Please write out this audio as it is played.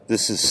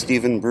This is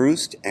Stephen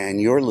Bruce,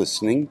 and you're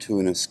listening to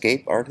an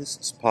Escape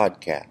Artists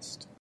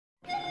podcast.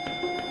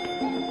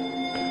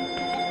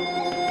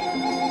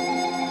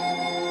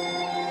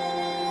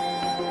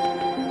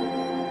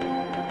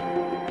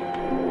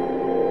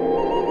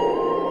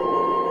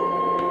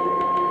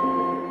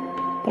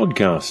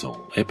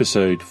 PodCastle,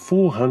 Episode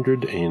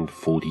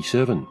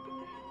 447,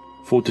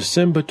 for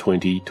December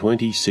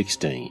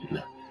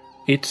 2016.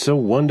 It's a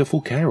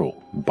Wonderful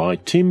Carol by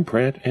Tim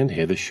Pratt and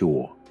Heather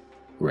Shaw.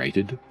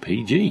 Rated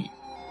PG.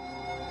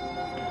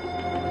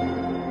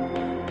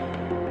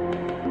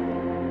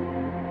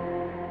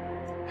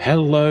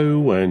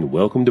 Hello and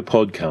welcome to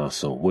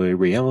PodCastle, where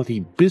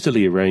reality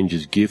busily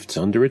arranges gifts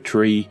under a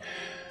tree,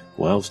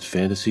 whilst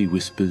fantasy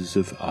whispers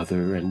of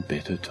other and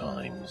better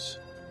times.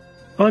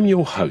 I'm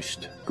your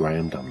host,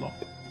 Graham Dunlop.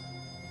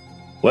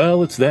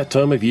 Well, it's that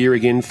time of year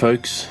again,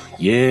 folks.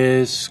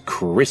 Yes,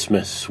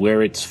 Christmas,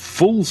 where it's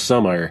full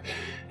summer,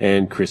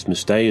 and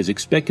Christmas Day is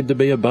expected to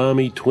be a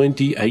balmy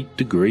 28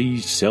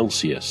 degrees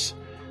Celsius.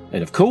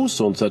 And of course,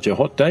 on such a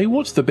hot day,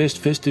 what's the best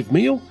festive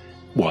meal?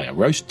 Why, a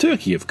roast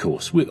turkey, of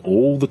course, with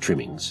all the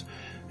trimmings.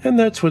 And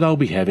that's what I'll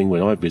be having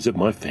when I visit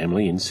my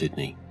family in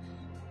Sydney.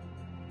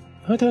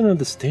 I don't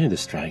understand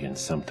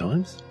Australians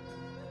sometimes.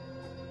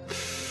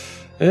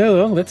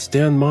 Well, that's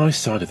down my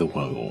side of the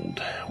world.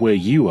 Where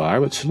you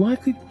are, it's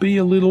likely to be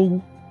a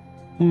little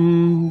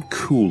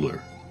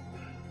cooler.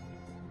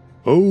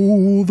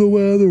 Oh, the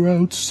weather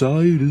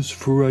outside is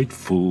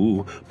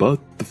frightful, but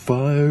the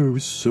fire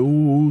is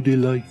so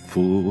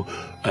delightful.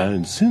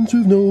 And since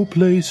we've no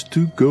place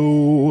to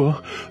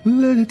go,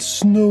 let it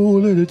snow,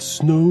 let it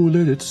snow,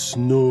 let it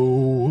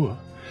snow.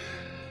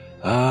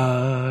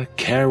 Ah,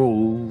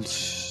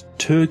 carols,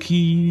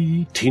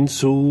 turkey,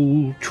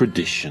 tinsel,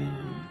 tradition.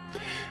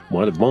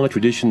 One of my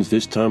traditions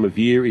this time of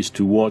year is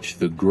to watch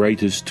the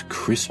greatest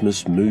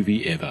Christmas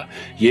movie ever.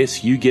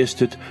 Yes, you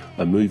guessed it,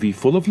 a movie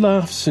full of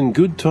laughs and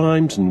good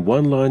times and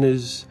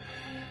one-liners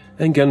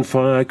and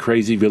gunfire,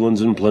 crazy villains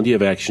and plenty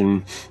of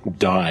action.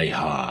 Die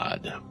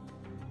Hard.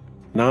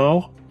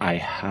 Now I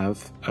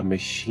have a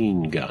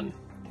machine gun.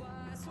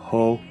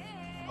 Ho,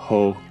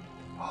 ho,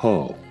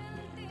 ho.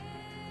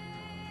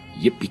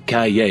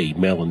 Yippee-ki-yay,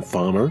 melon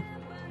farmer.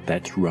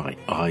 That's right,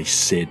 I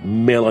said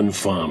melon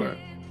farmer.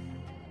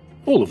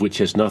 All of which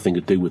has nothing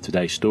to do with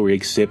today's story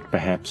except,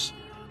 perhaps,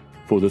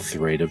 for the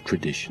thread of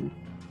tradition.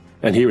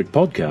 And here at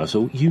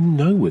PodCastle, you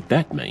know what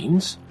that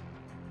means.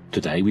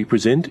 Today we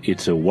present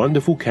It's a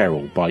Wonderful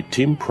Carol by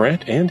Tim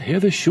Pratt and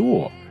Heather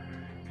Shaw.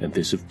 And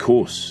this, of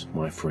course,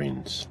 my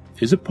friends,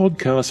 is a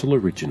PodCastle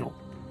original.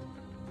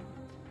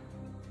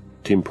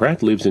 Tim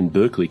Pratt lives in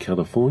Berkeley,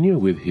 California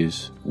with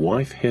his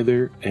wife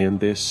Heather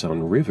and their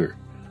son River.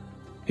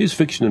 His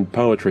fiction and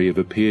poetry have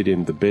appeared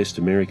in the Best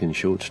American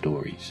Short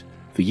Stories,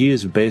 the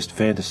year's Best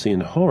Fantasy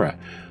and Horror,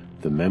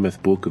 the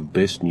Mammoth Book of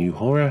Best New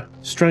Horror,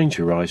 Strange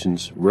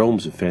Horizons,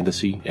 Realms of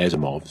Fantasy,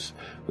 Asimov's,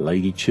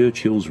 Lady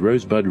Churchill's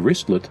Rosebud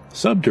Wristlet,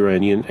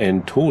 Subterranean,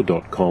 and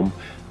Tor.com,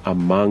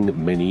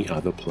 among many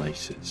other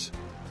places.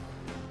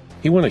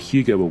 He won a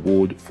Hugo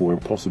Award for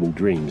Impossible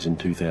Dreams in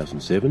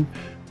 2007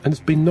 and has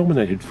been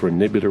nominated for a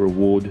Nebula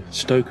Award,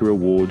 Stoker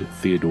Award,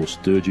 Theodore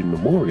Sturgeon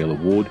Memorial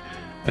Award,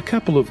 a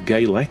couple of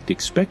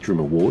Galactic Spectrum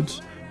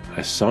Awards,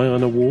 a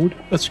Scion Award,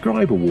 a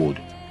Scribe Award,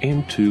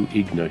 and 2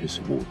 Ig Notice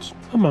Awards,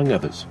 among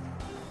others.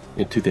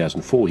 In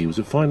 2004, he was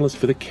a finalist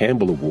for the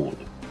Campbell Award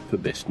for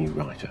Best New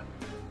Writer.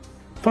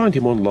 Find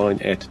him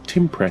online at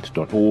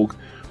timpratt.org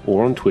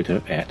or on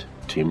Twitter at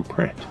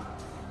timpratt.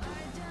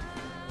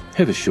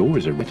 Heather Shaw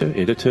is a writer,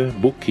 editor,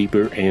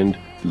 bookkeeper, and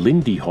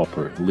Lindy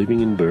Hopper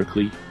living in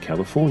Berkeley,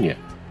 California,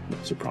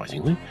 not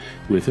surprisingly,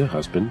 with her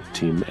husband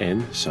Tim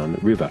and son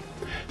River.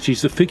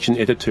 She's the fiction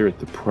editor at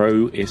the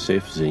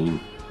pro-SF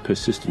zine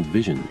Persistent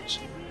Visions,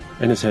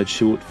 and has had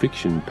short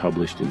fiction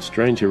published in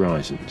Strange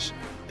Horizons,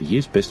 the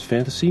year's Best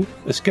Fantasy,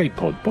 Escape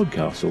Pod,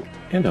 PodCastle,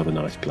 and other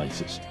nice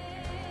places.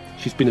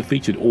 She's been a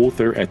featured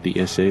author at the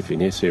SF in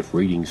SF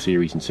Reading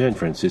Series in San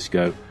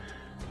Francisco,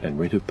 and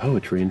read her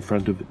poetry in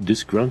front of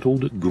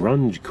disgruntled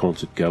grunge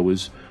concert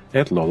goers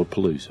at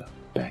Lollapalooza,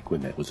 back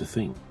when that was a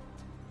thing.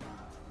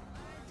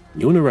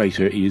 Your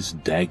narrator is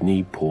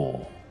Dagny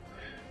Paul.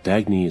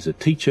 Dagny is a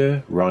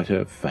teacher,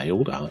 writer,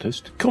 failed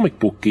artist, comic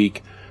book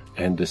geek,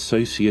 and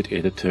associate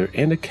editor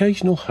and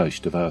occasional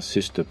host of our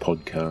sister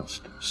podcast,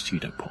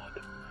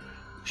 Pseudopod.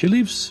 She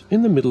lives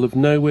in the middle of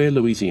nowhere,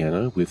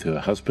 Louisiana, with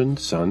her husband,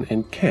 son,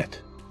 and cat.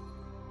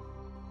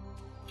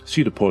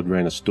 Pseudopod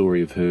ran a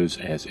story of hers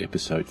as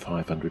episode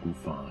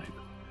 505,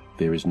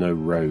 There Is No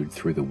Road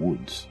Through the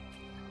Woods.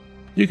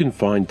 You can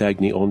find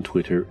Dagny on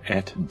Twitter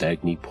at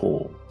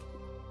DagnyPaul.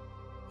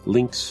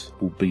 Links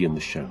will be in the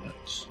show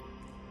notes.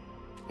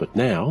 But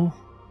now,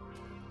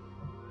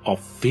 I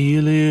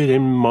feel it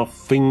in my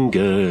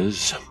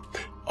fingers,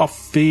 I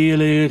feel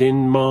it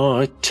in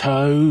my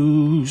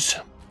toes.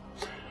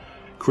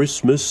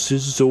 Christmas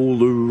is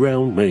all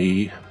around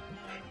me,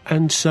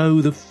 and so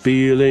the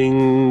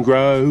feeling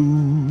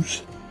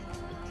grows.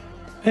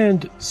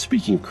 And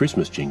speaking of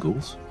Christmas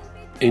jingles,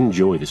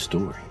 enjoy the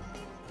story.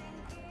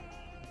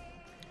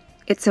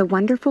 It's a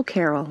Wonderful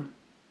Carol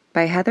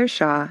by Heather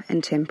Shaw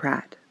and Tim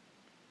Pratt.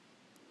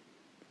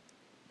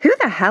 Who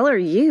the hell are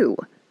you?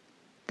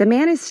 The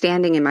man is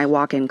standing in my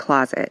walk-in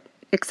closet,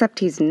 except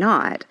he's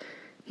not.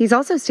 He's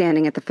also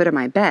standing at the foot of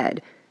my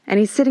bed,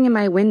 and he's sitting in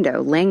my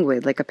window,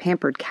 languid like a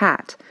pampered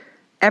cat.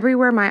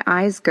 Everywhere my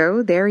eyes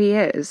go, there he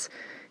is.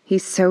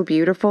 He's so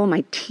beautiful,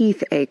 my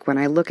teeth ache when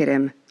I look at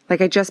him, like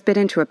I just bit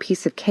into a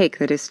piece of cake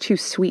that is too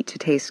sweet to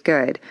taste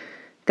good.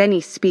 Then he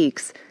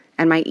speaks,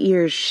 and my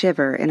ears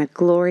shiver in a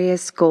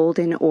glorious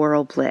golden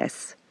oral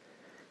bliss.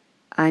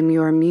 I'm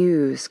your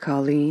muse,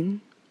 Colleen.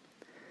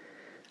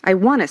 I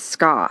want to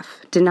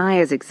scoff, deny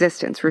his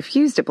existence,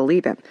 refuse to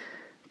believe him.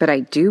 But I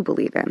do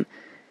believe him.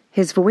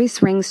 His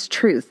voice rings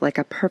truth like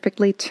a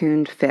perfectly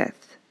tuned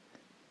fifth.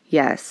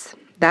 Yes,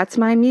 that's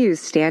my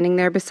muse standing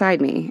there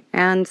beside me,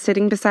 and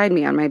sitting beside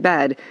me on my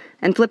bed,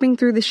 and flipping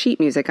through the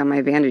sheet music on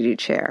my vanity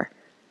chair.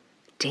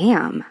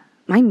 Damn,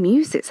 my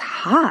muse is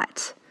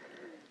hot.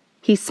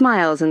 He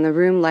smiles and the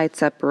room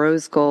lights up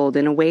rose gold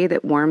in a way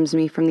that warms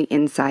me from the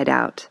inside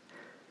out.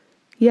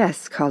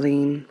 Yes,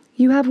 Colleen,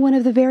 you have one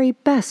of the very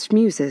best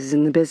muses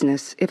in the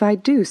business, if I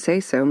do say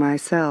so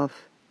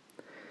myself.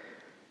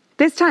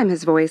 This time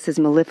his voice is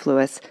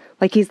mellifluous,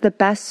 like he's the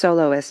best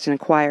soloist in a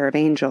choir of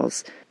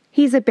angels.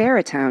 He's a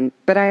baritone,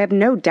 but I have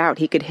no doubt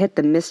he could hit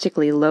the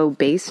mystically low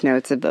bass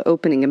notes of the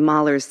opening of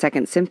Mahler's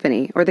Second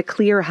Symphony, or the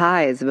clear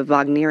highs of a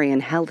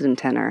Wagnerian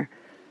Heldentenor.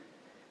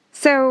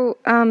 So,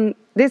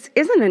 this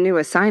isn't a new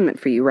assignment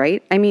for you,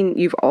 right? I mean,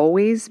 you've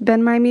always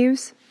been my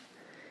muse?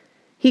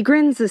 He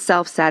grins the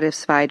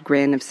self-satisfied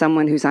grin of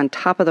someone who's on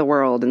top of the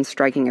world and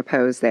striking a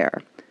pose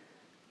there.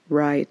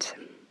 Right.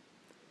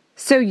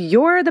 So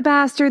you're the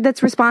bastard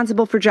that's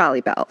responsible for Jolly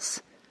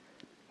Bells.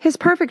 His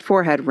perfect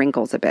forehead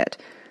wrinkles a bit.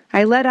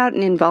 I let out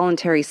an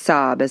involuntary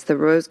sob as the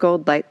rose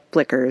gold light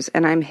flickers,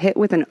 and I'm hit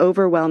with an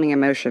overwhelming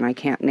emotion I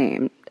can't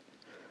name.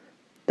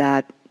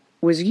 That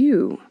was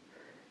you.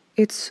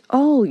 It's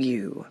all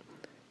you.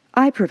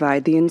 I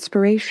provide the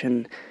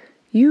inspiration.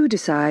 You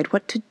decide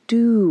what to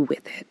do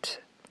with it.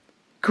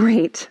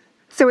 Great.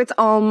 So it's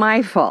all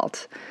my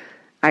fault.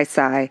 I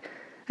sigh.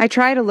 I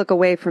try to look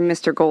away from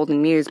Mr.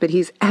 Golden Muse, but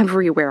he's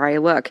everywhere I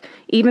look,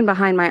 even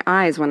behind my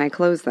eyes when I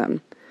close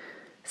them.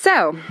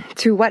 So,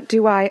 to what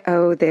do I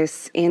owe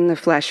this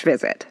in-the-flesh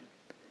visit?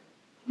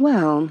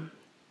 Well,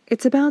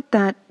 it's about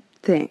that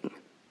thing.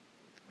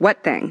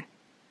 What thing?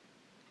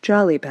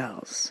 Jolly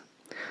Bells.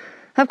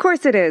 Of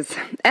course it is.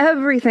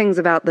 Everything's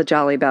about the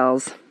Jolly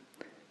Bells.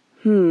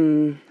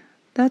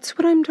 That's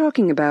what I'm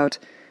talking about.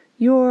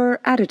 Your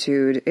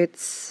attitude,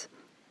 it's...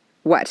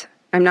 What?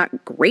 I'm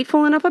not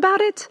grateful enough about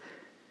it?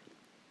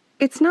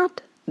 It's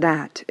not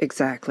that,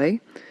 exactly.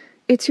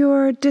 It's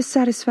your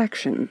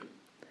dissatisfaction.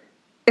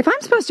 If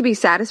I'm supposed to be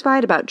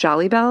satisfied about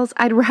Jolly Bells,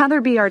 I'd rather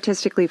be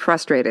artistically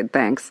frustrated,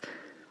 thanks.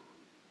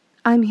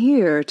 I'm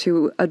here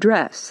to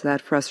address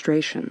that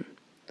frustration.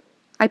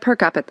 I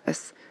perk up at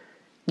this.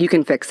 You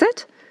can fix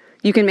it?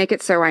 You can make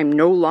it so I'm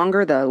no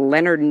longer the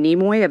Leonard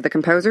Nimoy of the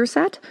composer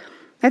set?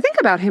 I think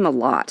about him a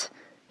lot.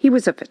 He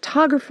was a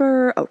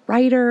photographer, a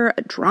writer,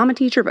 a drama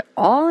teacher, but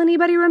all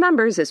anybody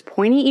remembers is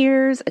pointy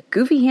ears, a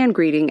goofy hand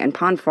greeting, and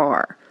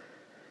Ponfar.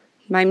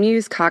 My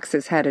muse cocks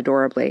his head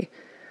adorably.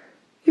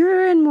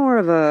 You're in more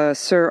of a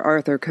Sir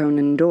Arthur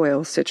Conan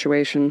Doyle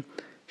situation.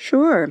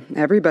 Sure,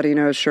 everybody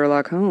knows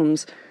Sherlock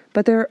Holmes,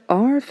 but there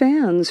are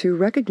fans who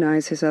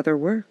recognize his other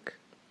work.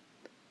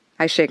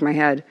 I shake my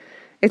head.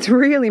 It's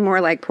really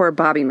more like poor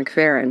Bobby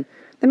McFerrin.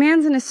 The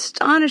man's an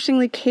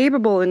astonishingly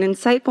capable and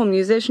insightful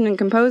musician and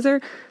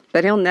composer,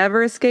 but he'll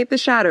never escape the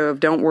shadow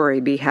of Don't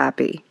Worry, Be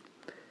Happy.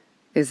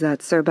 Is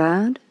that so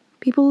bad?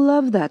 People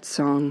love that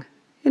song.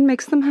 It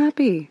makes them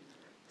happy.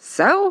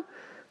 So?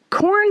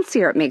 Corn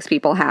syrup makes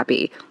people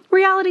happy.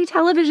 Reality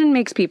television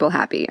makes people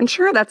happy. And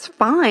sure, that's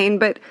fine,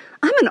 but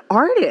I'm an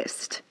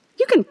artist.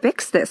 You can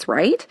fix this,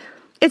 right?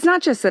 It's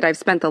not just that I've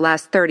spent the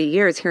last 30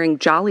 years hearing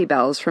Jolly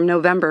Bells from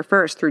November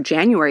 1st through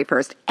January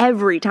 1st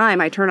every time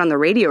I turn on the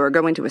radio or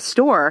go into a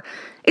store.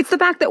 It's the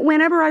fact that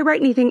whenever I write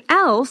anything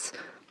else,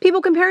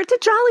 people compare it to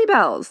Jolly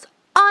Bells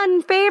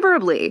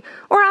unfavorably,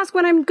 or ask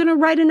when I'm going to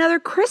write another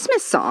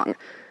Christmas song.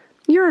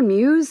 You're a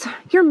muse.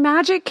 You're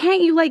magic.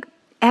 Can't you,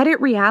 edit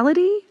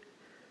reality?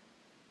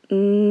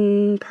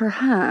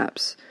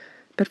 Perhaps.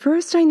 But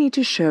first I need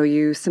to show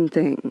you some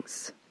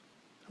things.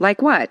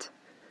 Like what?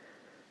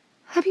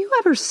 Have you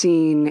ever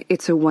seen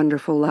It's a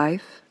Wonderful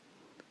Life?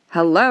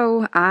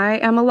 Hello, I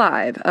am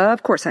alive.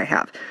 Of course I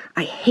have.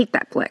 I hate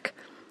that flick.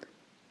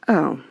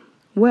 Oh,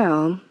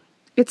 well,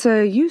 it's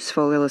a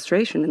useful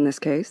illustration in this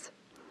case.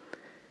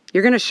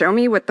 You're going to show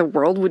me what the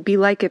world would be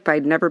like if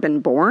I'd never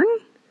been born?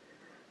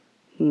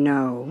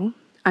 No,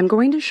 I'm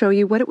going to show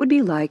you what it would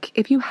be like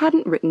if you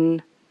hadn't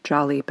written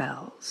Jolly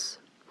Bells.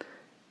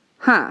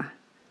 Huh.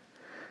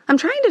 I'm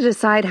trying to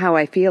decide how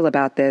I feel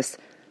about this.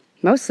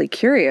 Mostly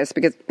curious,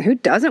 because who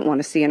doesn't want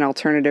to see an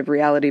alternative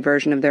reality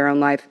version of their own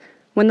life,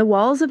 when the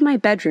walls of my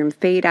bedroom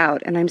fade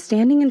out and I'm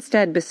standing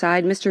instead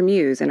beside Mr.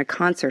 Muse in a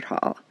concert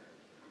hall.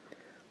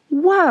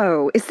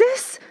 Whoa, is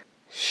this...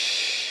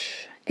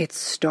 Shh, it's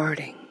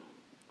starting.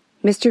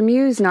 Mr.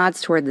 Muse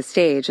nods toward the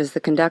stage as the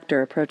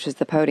conductor approaches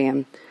the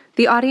podium.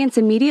 The audience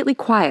immediately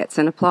quiets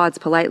and applauds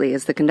politely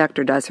as the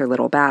conductor does her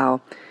little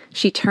bow.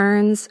 She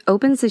turns,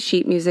 opens the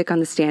sheet music on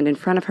the stand in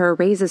front of her,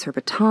 raises her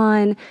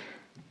baton,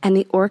 and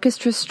the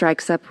orchestra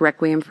strikes up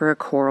Requiem for a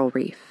Coral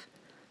Reef.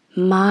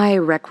 My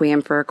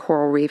Requiem for a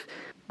Coral Reef,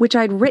 which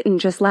I'd written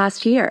just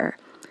last year.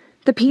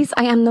 The piece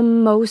I am the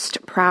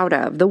most proud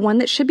of, the one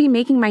that should be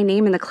making my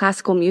name in the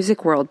classical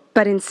music world,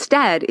 but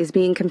instead is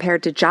being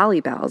compared to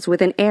Jolly Bells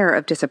with an air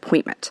of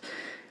disappointment.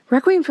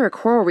 Requiem for a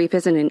Coral Reef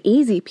isn't an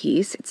easy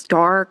piece. It's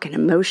dark and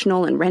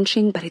emotional and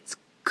wrenching, but it's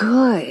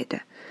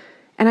good.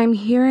 And I'm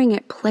hearing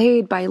it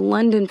played by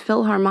London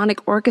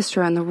Philharmonic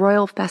Orchestra in the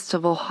Royal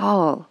Festival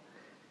Hall.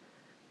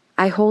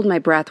 I hold my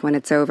breath when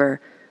it's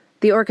over.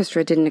 The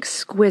orchestra did an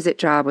exquisite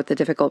job with the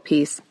difficult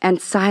piece, and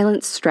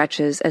silence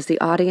stretches as the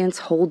audience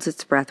holds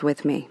its breath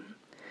with me.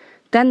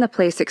 Then the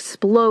place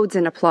explodes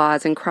in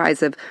applause and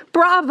cries of,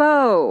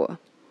 "Bravo!"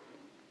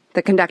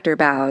 The conductor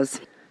bows.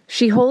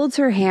 She holds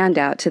her hand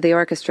out to the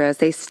orchestra as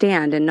they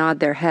stand and nod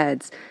their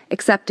heads,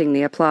 accepting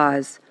the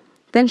applause.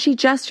 Then she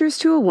gestures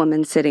to a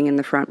woman sitting in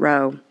the front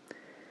row.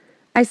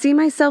 I see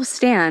myself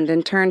stand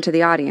and turn to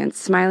the audience,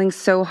 smiling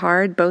so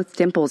hard both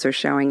dimples are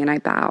showing, and I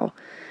bow.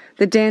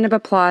 The din of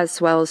applause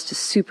swells to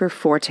super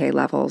forte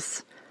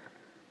levels.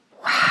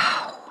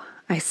 Wow,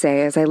 I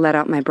say as I let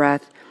out my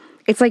breath.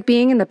 It's like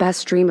being in the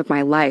best dream of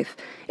my life.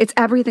 It's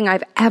everything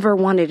I've ever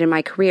wanted in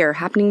my career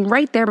happening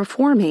right there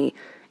before me.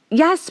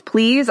 Yes,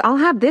 please, I'll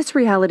have this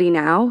reality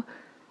now.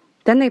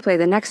 Then they play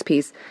the next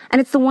piece,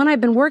 and it's the one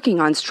I've been working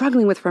on,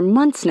 struggling with for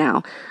months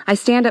now. I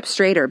stand up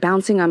straighter,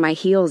 bouncing on my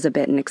heels a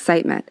bit in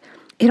excitement.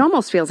 It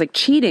almost feels like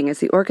cheating as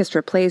the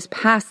orchestra plays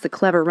past the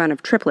clever run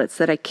of triplets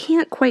that I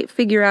can't quite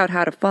figure out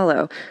how to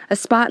follow, a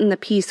spot in the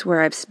piece where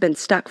I've been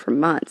stuck for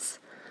months.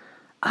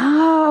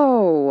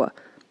 Oh!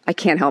 I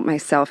can't help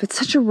myself. It's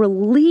such a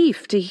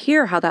relief to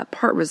hear how that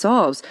part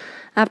resolves,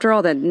 after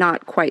all the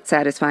not quite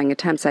satisfying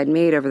attempts I'd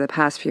made over the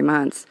past few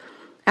months.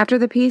 After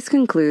the piece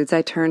concludes,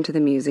 I turn to the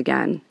Muse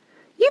again.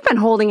 "You've been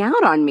holding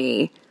out on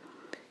me."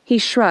 He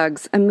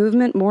shrugs, a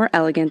movement more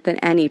elegant than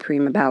any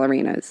prima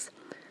ballerina's.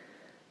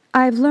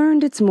 "I've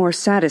learned it's more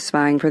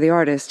satisfying for the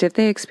artist if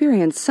they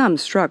experience some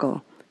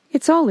struggle.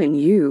 It's all in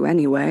you,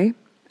 anyway.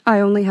 I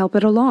only help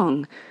it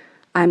along.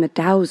 I'm a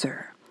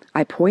dowser.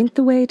 I point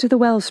the way to the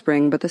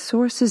wellspring, but the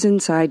source is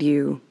inside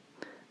you."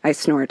 I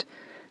snort.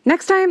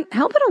 "Next time,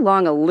 help it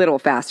along a little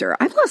faster.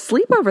 I've lost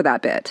sleep over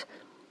that bit."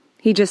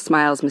 He just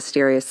smiles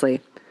mysteriously.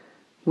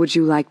 "Would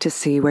you like to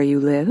see where you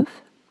live?"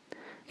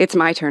 It's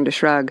my turn to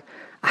shrug.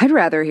 I'd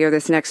rather hear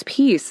this next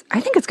piece. I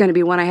think it's going to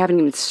be one I haven't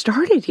even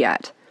started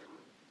yet.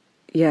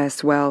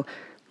 "Yes, well,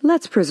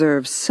 let's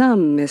preserve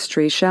some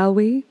mystery, shall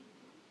we?"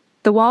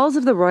 The walls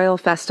of the Royal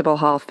Festival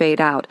Hall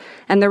fade out,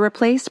 and they're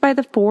replaced by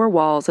the 4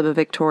 walls of a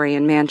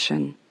Victorian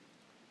mansion.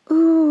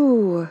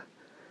 Ooh.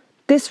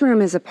 This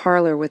room is a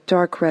parlor with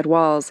dark red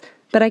walls,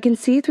 but I can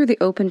see through the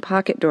open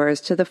pocket doors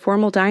to the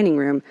formal dining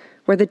room,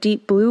 where the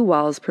deep blue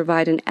walls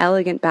provide an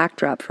elegant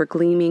backdrop for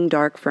gleaming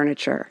dark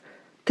furniture.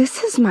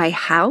 This is my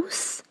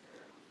house?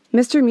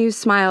 Mr. Muse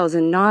smiles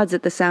and nods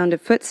at the sound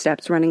of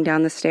footsteps running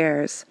down the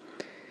stairs.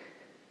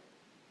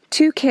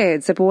 2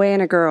 kids, a boy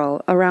and a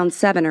girl, around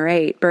 7 or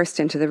 8, burst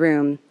into the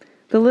room.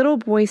 The little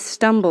boy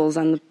stumbles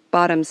on the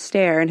bottom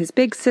stair, and his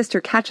big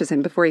sister catches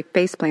him before he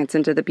faceplants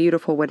into the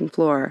beautiful wooden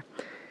floor.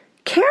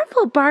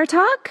 "Careful,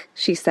 Bartok,"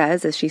 she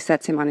says as she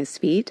sets him on his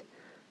feet.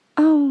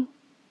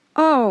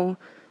 Oh.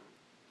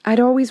 I'd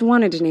always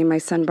wanted to name my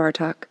son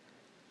Bartok.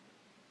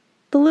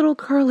 The little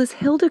girl is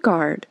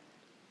Hildegard.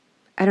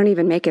 I don't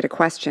even make it a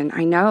question.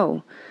 I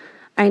know.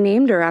 I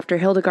named her after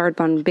Hildegard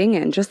von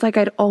Bingen, just like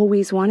I'd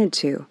always wanted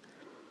to.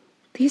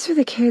 These are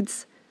the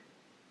kids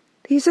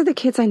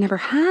I never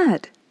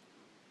had.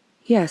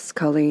 Yes,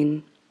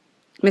 Colleen.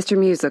 Mr.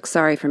 Muse looks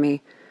sorry for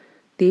me.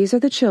 These are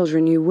the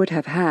children you would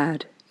have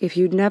had if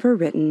you'd never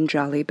written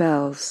Jolly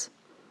Bells.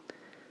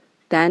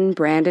 Then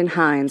Brandon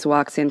Hines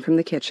walks in from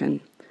the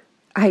kitchen.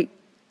 I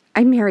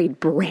married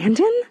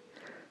Brandon?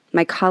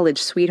 My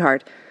college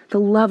sweetheart, the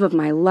love of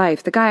my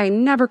life, the guy I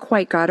never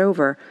quite got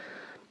over.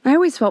 I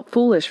always felt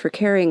foolish for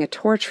carrying a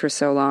torch for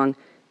so long.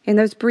 In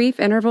those brief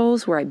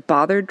intervals where I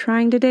bothered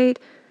trying to date,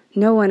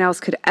 no one else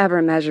could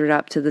ever measure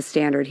up to the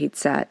standard he'd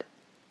set.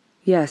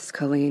 Yes,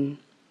 Colleen.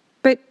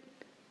 But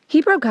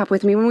he broke up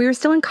with me when we were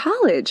still in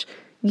college,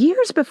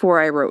 years before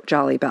I wrote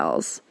Jolly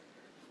Bells.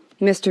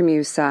 Mr.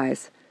 Muse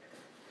sighs.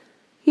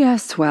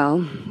 Yes,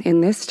 well, in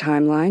this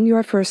timeline,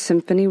 your first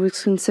symphony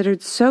was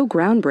considered so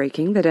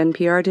groundbreaking that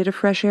NPR did a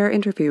fresh air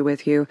interview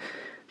with you.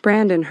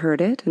 Brandon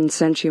heard it and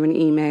sent you an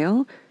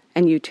email,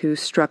 and you two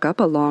struck up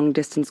a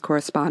long-distance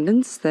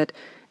correspondence that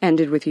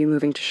ended with you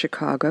moving to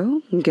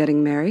Chicago and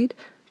getting married,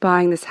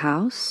 buying this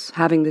house,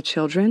 having the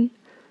children.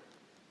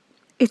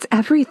 It's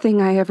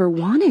everything I ever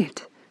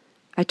wanted.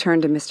 I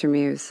turned to Mr.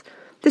 Muse.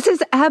 This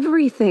is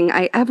everything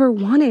I ever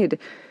wanted.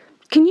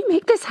 Can you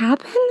make this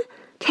happen?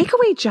 Take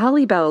away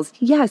Jolly Bells.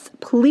 Yes,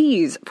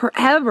 please,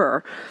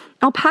 forever.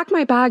 I'll pack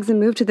my bags and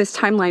move to this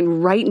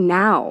timeline right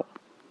now.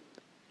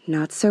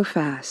 Not so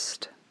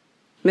fast.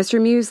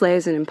 Mr. Muse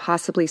lays an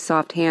impossibly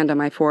soft hand on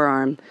my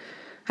forearm.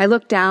 I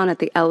look down at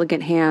the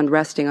elegant hand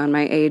resting on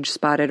my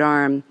age-spotted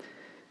arm.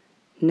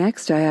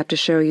 Next, I have to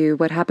show you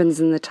what happens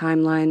in the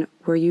timeline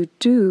where you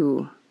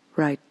do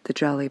write the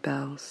Jolly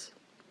Bells.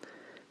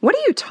 What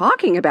are you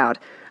talking about?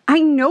 I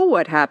know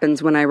what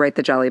happens when I write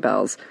the Jolly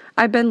Bells.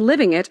 I've been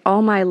living it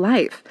all my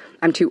life.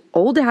 I'm too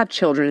old to have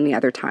children in the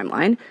other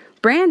timeline.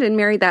 Brandon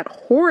married that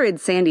horrid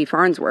Sandy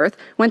Farnsworth,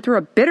 went through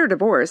a bitter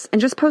divorce,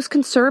 and just posts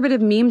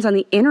conservative memes on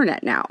the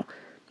internet now.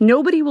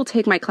 Nobody will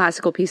take my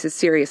classical pieces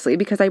seriously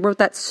because I wrote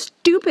that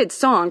stupid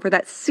song for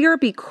that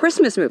syrupy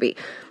Christmas movie.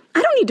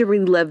 I don't need to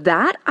relive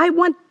that. I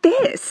want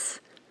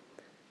this.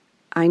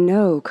 I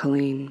know,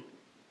 Colleen,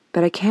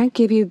 but I can't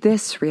give you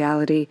this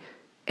reality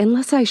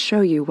unless I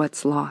show you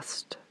what's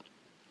lost.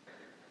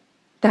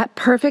 That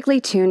perfectly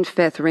tuned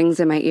fifth rings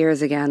in my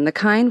ears again, the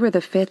kind where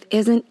the fifth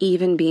isn't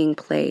even being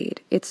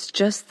played. It's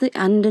just the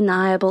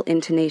undeniable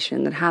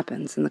intonation that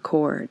happens in the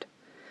chord.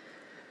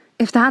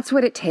 If that's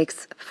what it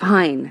takes,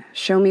 fine,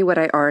 show me what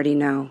I already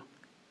know.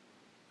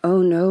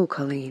 Oh no,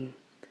 Colleen,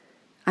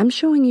 I'm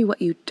showing you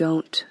what you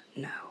don't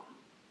know.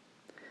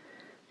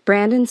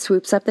 Brandon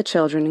swoops up the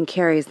children and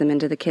carries them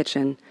into the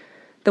kitchen.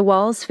 The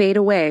walls fade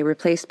away,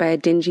 replaced by a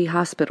dingy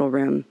hospital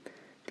room.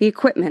 The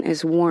equipment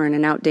is worn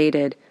and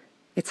outdated.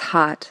 It's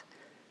hot.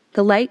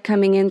 The light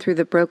coming in through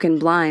the broken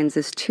blinds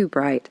is too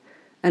bright.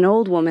 An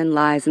old woman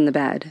lies in the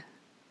bed.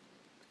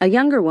 A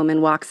younger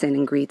woman walks in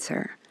and greets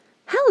her.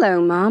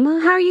 Hello, Mama.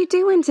 How are you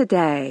doing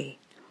today?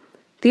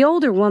 The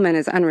older woman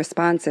is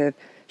unresponsive.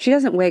 She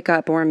doesn't wake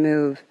up or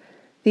move.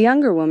 The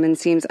younger woman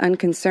seems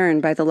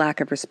unconcerned by the lack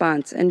of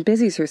response and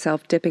busies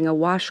herself dipping a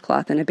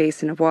washcloth in a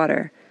basin of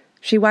water.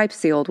 She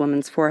wipes the old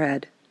woman's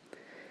forehead.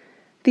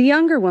 The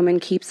younger woman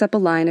keeps up a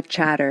line of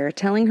chatter,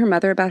 telling her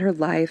mother about her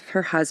life,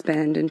 her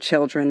husband, and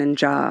children and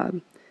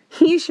job.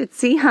 You should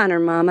see Hunter,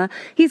 Mama.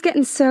 He's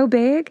getting so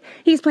big.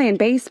 He's playing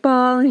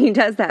baseball, and he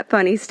does that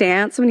funny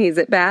stance when he's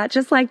at bat,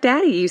 just like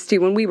Daddy used to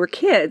when we were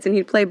kids, and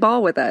he'd play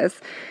ball with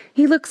us.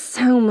 He looks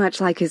so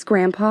much like his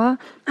grandpa.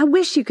 I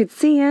wish you could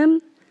see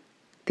him.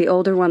 The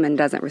older woman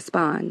doesn't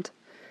respond.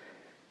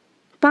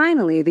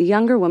 Finally, the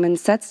younger woman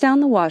sets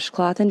down the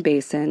washcloth and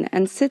basin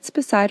and sits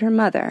beside her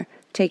mother,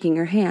 taking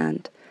her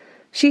hand.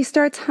 She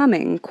starts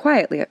humming,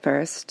 quietly at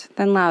first,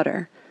 then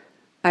louder.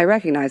 I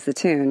recognize the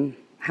tune.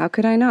 How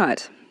could I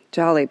not?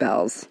 Jolly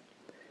Bells.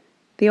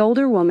 The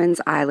older woman's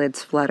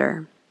eyelids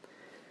flutter.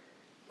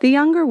 The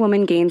younger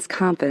woman gains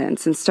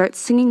confidence and starts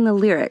singing the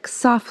lyrics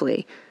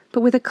softly,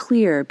 but with a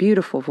clear,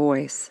 beautiful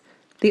voice.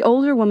 The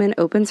older woman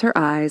opens her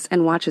eyes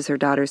and watches her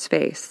daughter's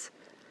face.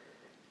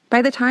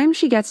 By the time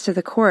she gets to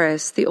the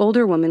chorus, the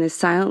older woman is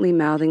silently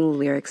mouthing the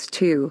lyrics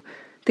too.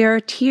 There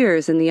are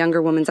tears in the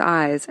younger woman's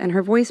eyes, and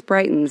her voice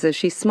brightens as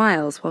she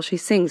smiles while she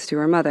sings to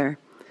her mother.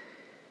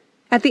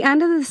 At the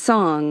end of the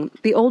song,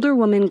 the older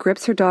woman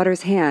grips her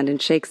daughter's hand and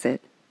shakes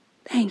it.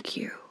 Thank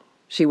you,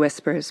 she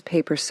whispers,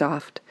 paper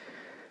soft.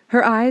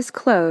 Her eyes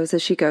close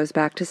as she goes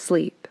back to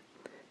sleep.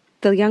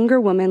 The younger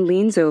woman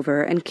leans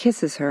over and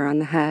kisses her on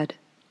the head.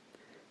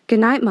 Good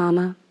night,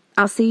 Mama.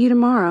 I'll see you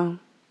tomorrow.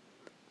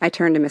 I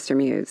turn to Mr.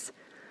 Muse.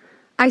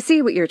 I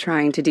see what you're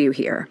trying to do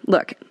here.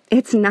 Look,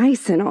 it's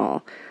nice and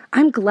all.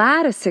 I'm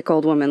glad a sick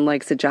old woman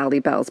likes the Jolly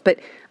Bells, but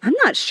I'm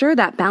not sure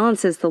that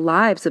balances the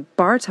lives of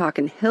Bartok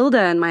and Hilda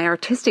and my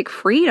artistic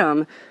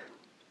freedom.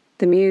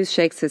 The Muse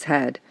shakes his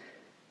head.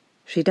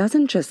 She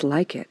doesn't just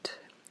like it.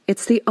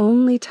 It's the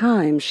only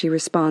time she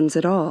responds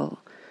at all.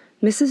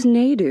 Mrs.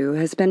 Naidu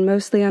has been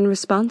mostly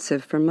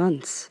unresponsive for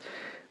months.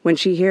 When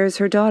she hears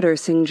her daughter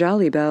sing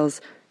Jolly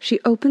Bells, she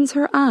opens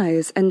her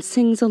eyes and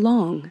sings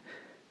along.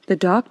 The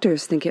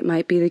doctors think it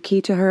might be the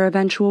key to her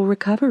eventual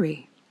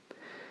recovery.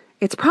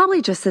 It's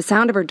probably just the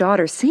sound of her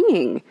daughter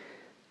singing.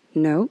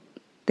 No,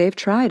 they've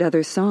tried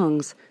other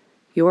songs.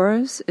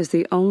 Yours is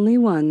the only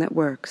one that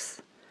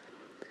works.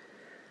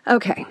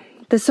 Okay,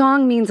 the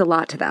song means a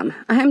lot to them.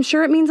 I'm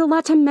sure it means a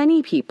lot to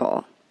many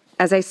people.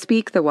 As I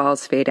speak, the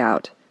walls fade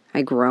out.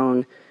 I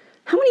groan.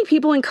 How many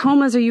people in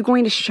comas are you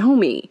going to show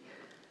me?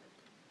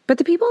 But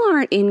the people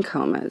aren't in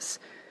comas.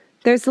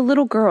 There's the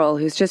little girl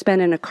who's just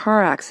been in a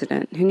car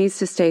accident who needs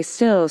to stay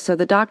still so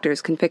the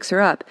doctors can fix her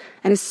up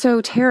and is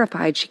so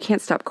terrified she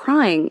can't stop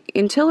crying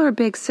until her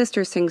big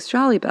sister sings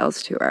Jolly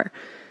Bells to her.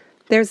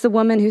 There's the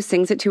woman who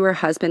sings it to her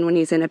husband when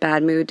he's in a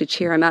bad mood to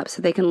cheer him up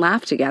so they can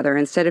laugh together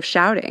instead of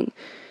shouting.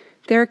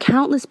 There are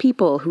countless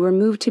people who are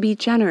moved to be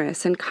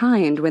generous and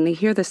kind when they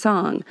hear the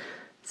song,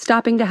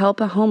 stopping to help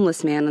a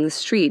homeless man on the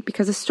street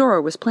because a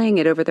store was playing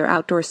it over their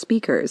outdoor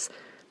speakers,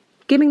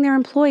 giving their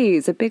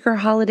employees a bigger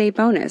holiday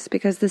bonus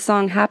because the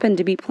song happened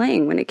to be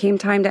playing when it came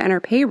time to enter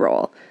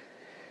payroll.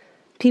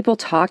 People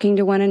talking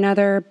to one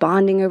another,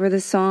 bonding over the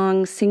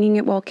song, singing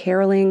it while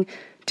caroling,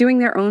 doing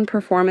their own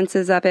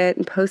performances of it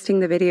and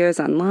posting the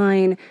videos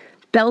online,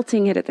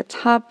 belting it at the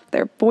top of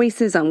their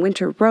voices on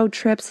winter road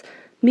trips,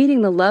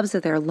 meeting the loves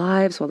of their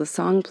lives while the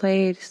song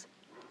plays.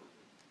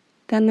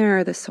 Then there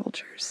are the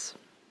soldiers.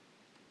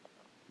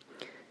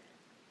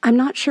 I'm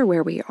not sure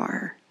where we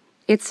are.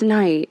 It's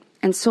night,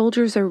 and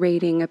soldiers are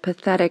raiding a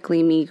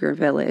pathetically meager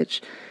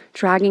village.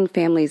 dragging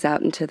families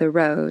out into the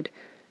road,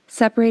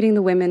 separating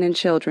the women and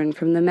children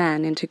from the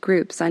men into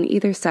groups on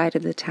either side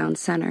of the town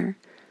center.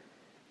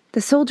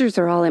 The soldiers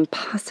are all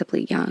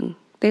impossibly young.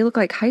 They look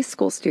like high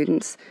school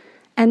students,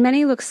 and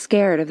many look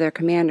scared of their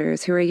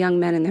commanders, who are young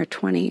men in their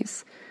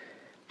 20s.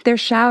 They're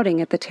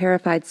shouting at the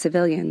terrified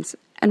civilians,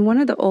 and one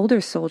of the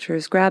older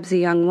soldiers grabs a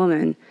young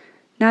woman,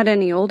 not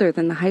any older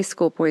than the high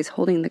school boys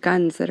holding the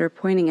guns that are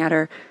pointing at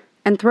her,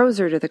 and throws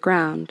her to the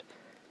ground.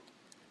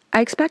 I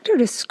expect her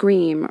to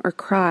scream or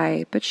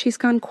cry, but she's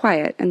gone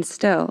quiet and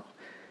still.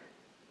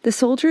 The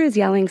soldier is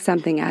yelling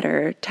something at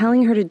her,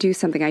 telling her to do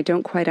something I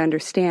don't quite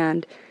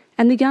understand,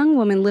 and the young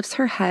woman lifts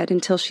her head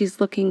until she's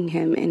looking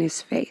him in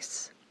his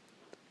face.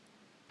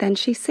 Then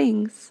she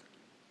sings.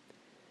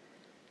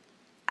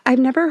 I've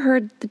never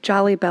heard the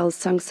Jolly Bells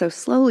sung so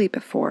slowly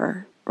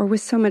before, or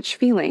with so much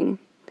feeling.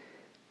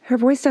 Her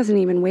voice doesn't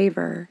even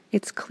waver.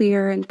 It's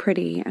clear and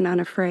pretty and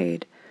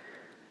unafraid.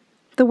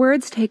 The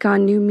words take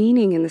on new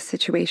meaning in the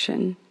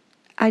situation.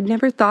 I'd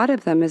never thought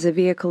of them as a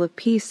vehicle of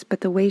peace,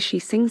 but the way she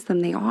sings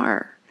them, they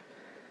are.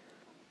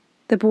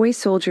 The boy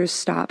soldiers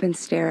stop and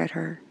stare at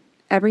her.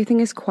 Everything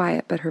is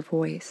quiet but her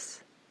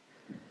voice.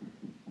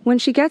 When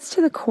she gets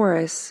to the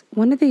chorus,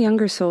 one of the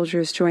younger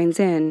soldiers joins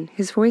in,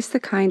 his voice the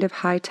kind of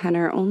high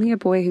tenor only a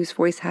boy whose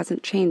voice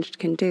hasn't changed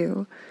can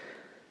do.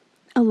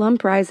 A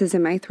lump rises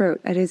in my throat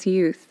at his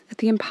youth, at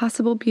the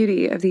impossible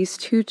beauty of these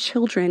two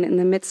children in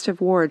the midst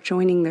of war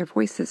joining their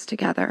voices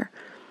together.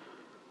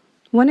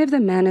 One of the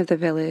men of the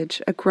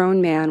village, a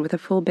grown man with a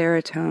full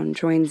baritone,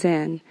 joins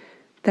in,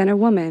 then a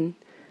woman.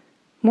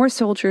 More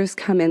soldiers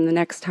come in the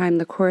next time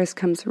the chorus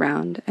comes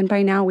around, and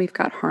by now we've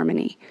got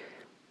harmony.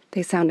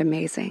 They sound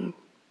amazing.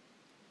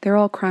 They're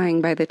all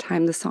crying by the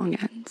time the song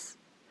ends.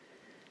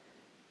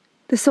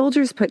 The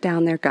soldiers put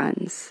down their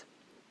guns.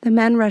 The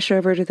men rush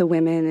over to the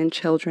women and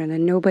children,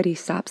 and nobody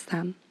stops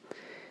them.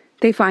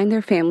 They find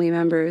their family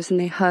members, and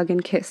they hug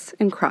and kiss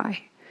and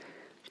cry.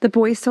 The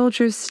boy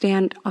soldiers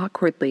stand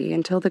awkwardly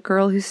until the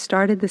girl who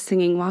started the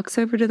singing walks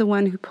over to the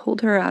one who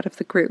pulled her out of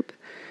the group.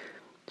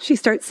 She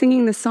starts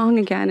singing the song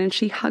again, and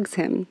she hugs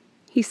him.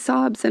 He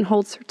sobs and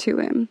holds her to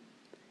him.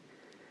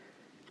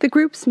 The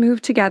groups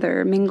move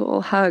together,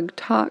 mingle, hug,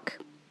 talk.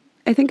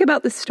 I think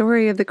about the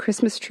story of the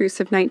Christmas truce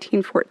of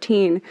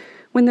 1914,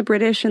 when the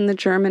British and the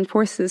German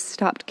forces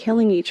stopped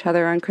killing each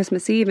other on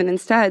Christmas Eve and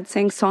instead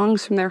sang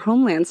songs from their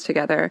homelands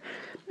together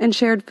and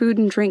shared food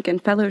and drink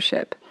and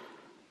fellowship.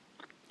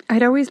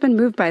 I'd always been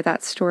moved by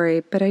that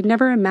story, but I'd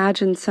never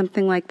imagined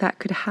something like that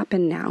could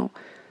happen now,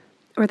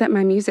 or that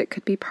my music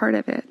could be part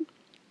of it.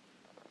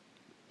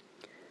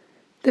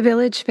 The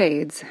village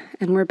fades,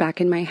 and we're back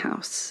in my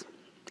house.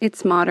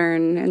 It's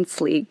modern and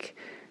sleek,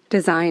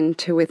 designed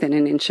to within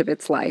an inch of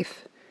its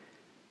life.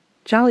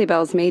 Jolly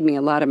Bells made me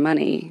a lot of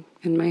money,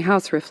 and my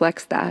house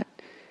reflects that.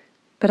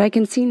 But I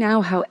can see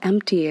now how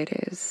empty it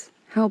is,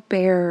 how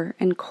bare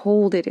and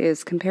cold it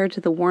is compared to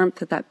the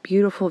warmth of that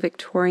beautiful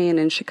Victorian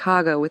in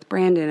Chicago with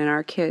Brandon and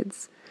our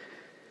kids.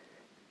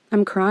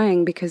 I'm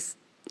crying because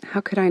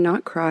how could I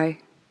not cry?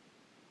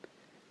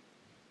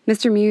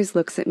 Mr. Muse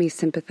looks at me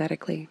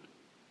sympathetically.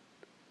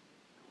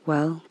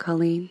 Well,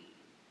 Colleen,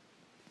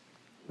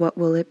 what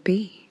will it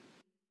be?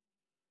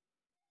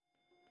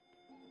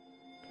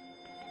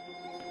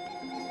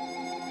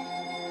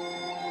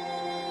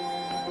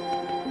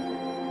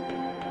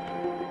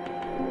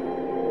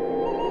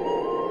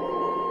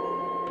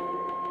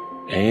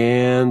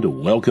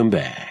 And welcome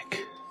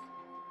back.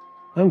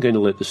 I'm going to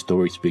let the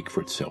story speak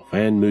for itself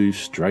and move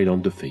straight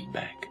on to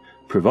feedback,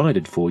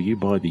 provided for you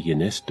by the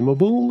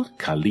inestimable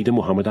Khalida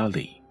Muhammad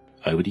Ali.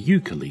 Over to you,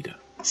 Khalida.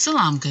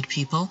 Salam, good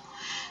people.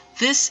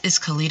 This is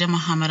Khalida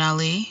Muhammad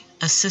Ali,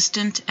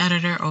 assistant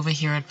editor over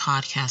here at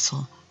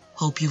PodCastle.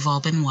 Hope you've all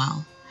been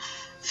well.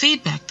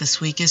 Feedback this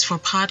week is for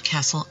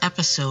PodCastle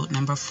episode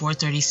number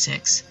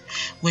 436,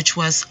 which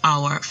was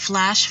our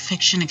flash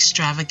fiction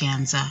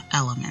extravaganza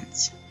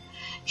Elements.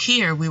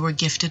 Here we were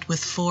gifted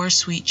with 4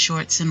 sweet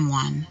shorts in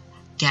one: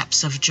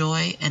 Gaps of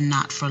Joy and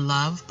Not for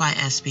Love by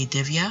S.B.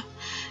 Divya,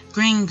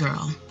 Green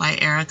Girl by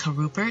Erica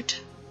Rupert,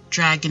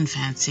 Dragon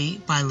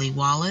Fancy by Lee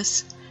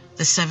Wallace,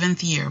 The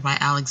Seventh Year by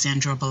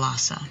Alexandra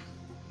Balassa.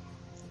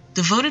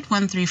 Devoted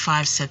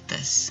 135 said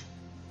this: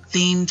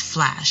 Themed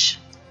Flash,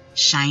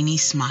 Shiny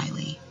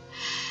Smiley.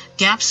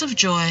 Gaps of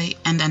Joy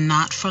and A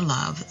Not for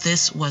Love.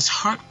 This was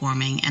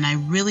heartwarming, and I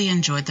really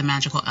enjoyed the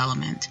magical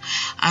element.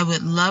 I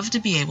would love to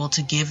be able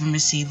to give and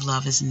receive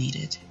love as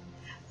needed.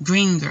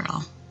 Green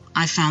Girl.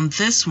 I found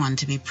this one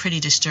to be pretty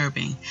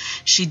disturbing.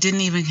 She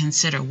didn't even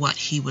consider what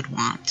he would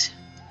want.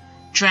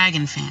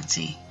 Dragon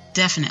Fancy.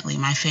 Definitely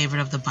my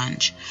favorite of the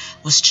bunch.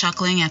 Was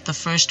chuckling at the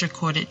first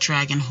recorded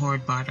dragon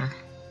horde barter.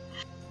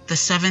 The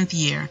Seventh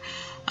Year.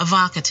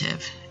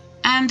 Evocative.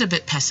 And a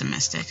bit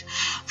pessimistic,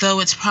 though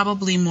it's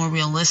probably more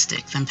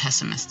realistic than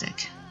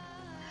pessimistic.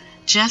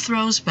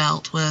 Jethro's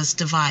Belt was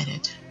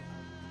divided.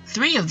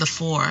 3 of the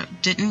 4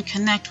 didn't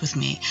connect with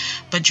me,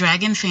 but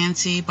Dragon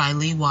Fancy by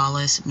Lee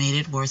Wallace made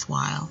it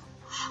worthwhile.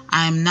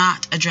 I am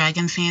not a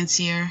dragon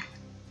fancier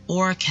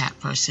or a cat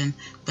person,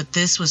 but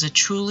this was a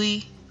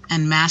truly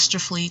and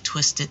masterfully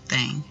twisted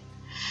thing.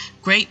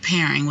 Great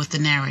pairing with the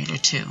narrator,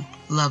 too.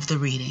 Love the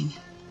reading.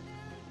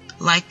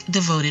 Like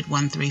Devoted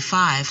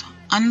 135,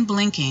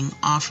 Unblinking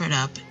offered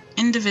up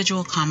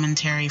individual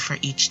commentary for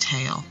each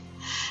tale.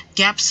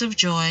 Gaps of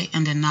joy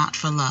and a knot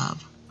for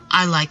love.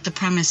 I like the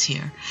premise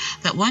here,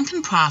 that one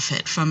can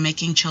profit from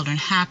making children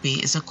happy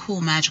is a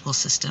cool magical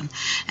system,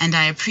 and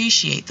I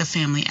appreciate the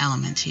family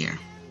element here.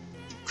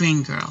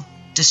 Green Girl,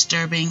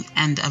 disturbing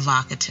and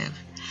evocative.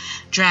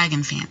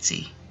 Dragon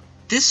Fancy.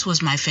 This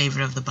was my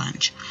favorite of the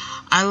bunch.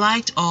 I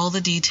liked all the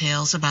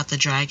details about the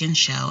dragon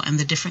show and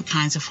the different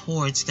kinds of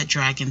hoards that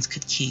dragons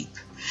could keep.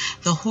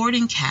 The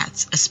hoarding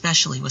cats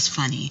especially was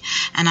funny,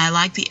 and I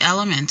liked the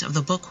element of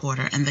the book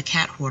hoarder and the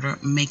cat hoarder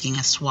making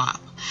a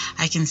swap.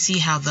 I can see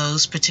how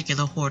those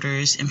particular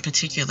hoarders in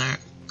particular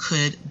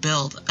could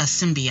build a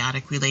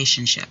symbiotic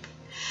relationship.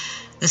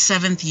 The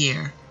 7th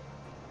year.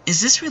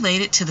 Is this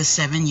related to the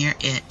 7-year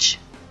itch?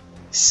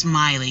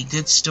 Smiley,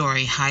 good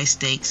story, high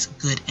stakes,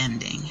 good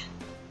ending.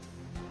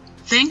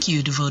 Thank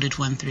you, Devoted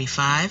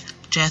 135,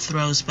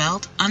 Jethro's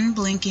Belt,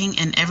 Unblinking,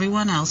 and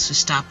everyone else who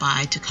stopped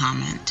by to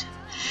comment.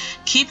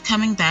 Keep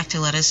coming back to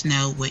let us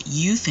know what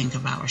you think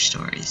of our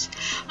stories.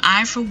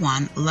 I, for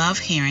one, love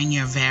hearing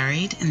your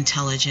varied,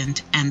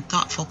 intelligent, and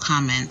thoughtful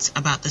comments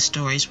about the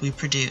stories we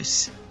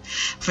produce.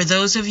 For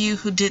those of you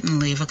who didn't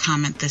leave a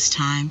comment this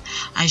time,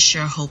 I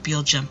sure hope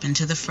you'll jump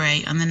into the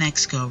fray on the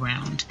next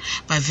go-round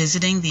by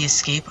visiting the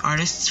Escape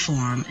Artists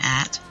Forum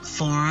at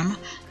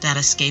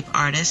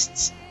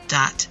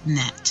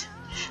forum.escapeartists.net.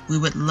 We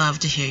would love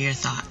to hear your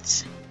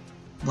thoughts.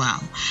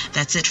 Well,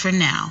 that's it for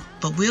now,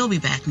 but we'll be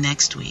back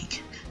next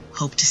week.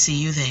 Hope to see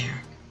you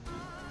there.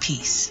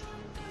 Peace.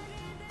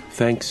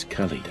 Thanks,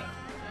 Khalida.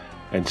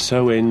 And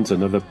so ends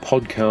another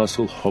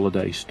PodCastle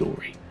holiday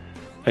story.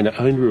 And it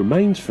only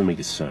remains for me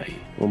to say,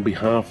 on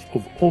behalf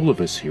of all of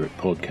us here at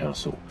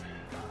PodCastle,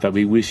 that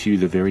we wish you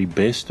the very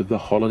best of the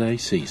holiday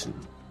season.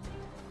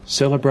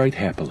 Celebrate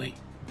happily,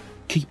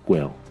 keep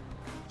well,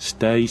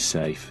 stay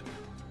safe,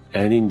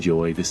 and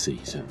enjoy the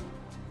season.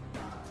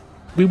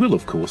 We will,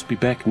 of course, be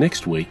back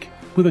next week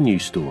with a new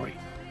story.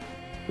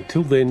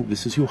 Until then,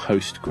 this is your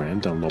host, Graham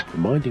Dunlop,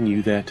 reminding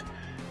you that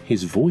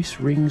his voice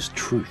rings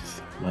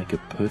truth like a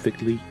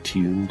perfectly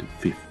tuned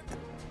fifth.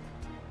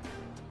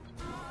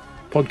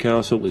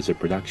 PodCastle is a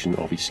production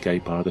of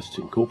Escape Artists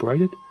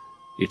Incorporated.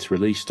 It's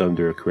released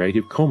under a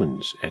Creative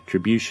Commons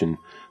Attribution,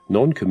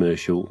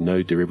 Non-Commercial,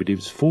 No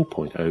Derivatives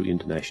 4.0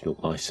 International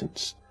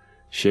License.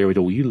 Share it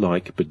all you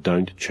like, but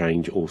don't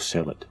change or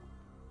sell it.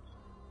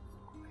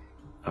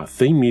 Our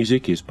theme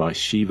music is by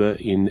Shiva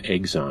in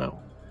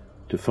Exile.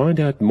 To find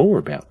out more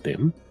about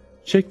them,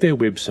 check their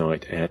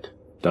website at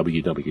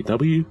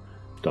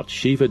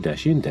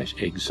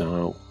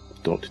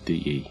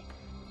www.shiva-in-exile.de.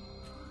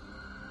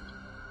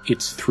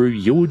 It's through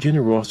your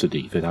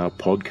generosity that our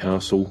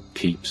PodCastle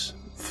keeps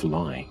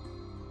flying.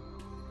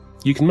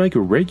 You can make a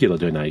regular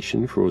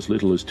donation for as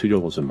little as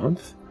 $2 a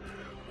month,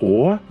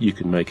 or you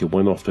can make a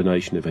one-off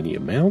donation of any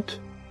amount,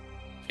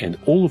 and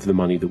all of the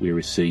money that we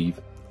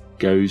receive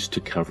goes to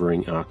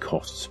covering our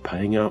costs,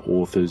 paying our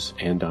authors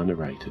and our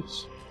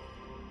narrators.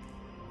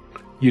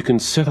 You can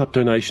set up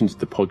donations at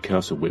the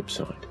PodCastle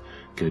website.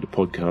 Go to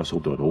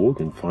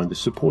podcastle.org and find the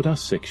Support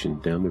Us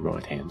section down the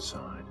right-hand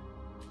side.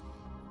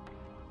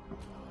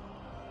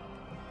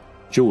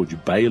 George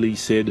Bailey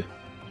said,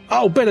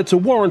 "I'll bet it's a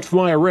warrant for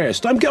my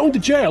arrest. I'm going to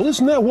jail.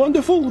 Isn't that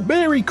wonderful?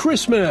 Merry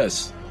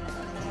Christmas!"